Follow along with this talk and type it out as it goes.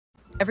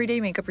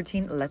Everyday makeup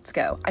routine, let's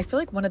go. I feel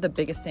like one of the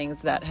biggest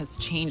things that has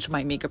changed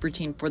my makeup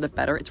routine for the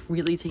better, it's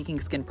really taking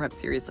skin prep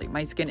seriously.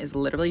 My skin is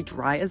literally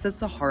dry as the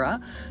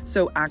Sahara,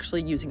 so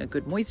actually using a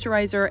good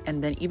moisturizer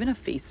and then even a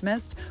face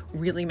mist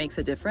really makes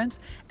a difference.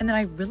 And then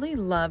I really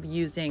love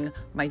using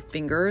my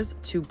fingers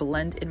to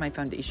blend in my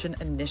foundation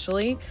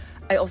initially.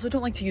 I also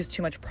don't like to use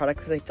too much product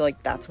because I feel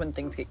like that's when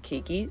things get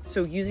cakey.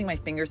 So using my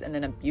fingers and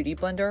then a beauty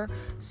blender,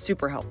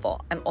 super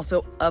helpful. I'm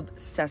also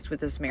obsessed with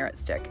this Merit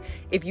stick.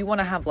 If you want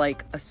to have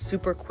like a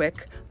super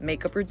quick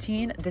makeup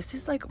routine, this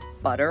is like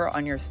butter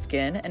on your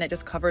skin and it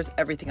just covers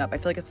everything up. I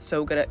feel like it's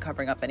so good at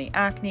covering up any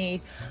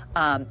acne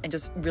and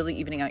just really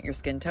evening out your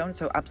skin tone.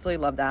 So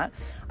absolutely love that.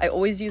 I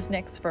always use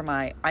NYX for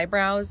my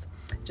eyebrows,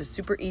 just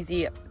super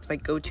easy. It's my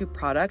go-to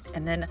product.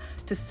 And then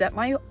to set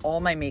all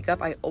my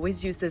makeup, I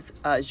always use this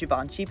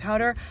Givenchy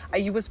powder.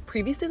 I was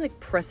previously like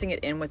pressing it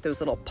in with those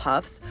little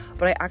puffs,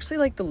 but I actually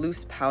like the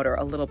loose powder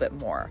a little bit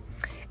more.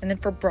 And then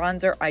for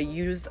bronzer, I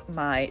use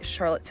my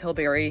Charlotte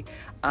Tilbury.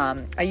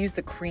 I use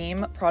the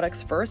cream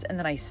products first, and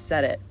then I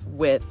set it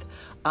with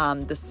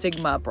the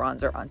Sigma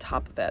bronzer on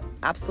top of it.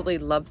 Absolutely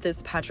love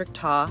this Patrick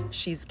Ta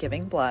She's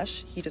Giving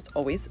blush. He just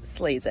always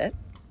slays it.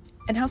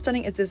 And how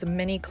stunning is this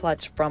mini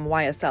clutch from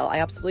YSL? I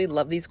absolutely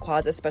love these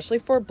quads, especially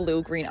for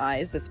blue-green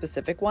eyes, the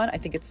specific one. I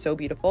think it's so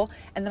beautiful.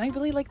 And then I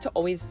really like to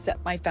always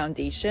set my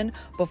foundation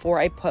before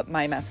I put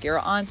my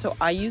mascara on. So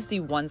I use the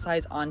One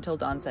Size On Till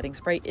Dawn setting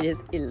spray. It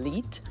is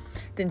elite.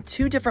 Then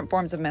 2 different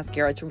forms of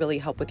mascara to really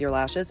help with your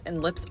lashes.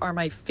 And lips are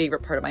my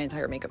favorite part of my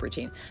entire makeup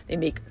routine. They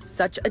make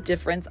such a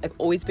difference. I've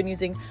always been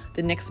using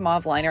the NYX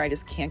Mauve liner. I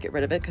just can't get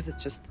rid of it because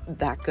it's just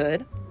that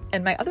good.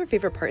 And my other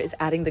favorite part is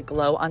adding the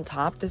glow on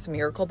top. This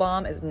Miracle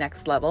Balm is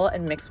next level,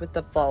 and mixed with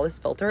the Flawless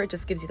filter, it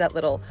just gives you that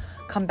little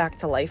come back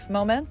to life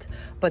moment.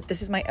 But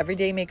this is my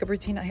everyday makeup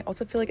routine. I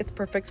also feel like it's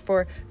perfect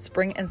for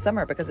spring and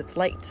summer because it's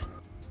light.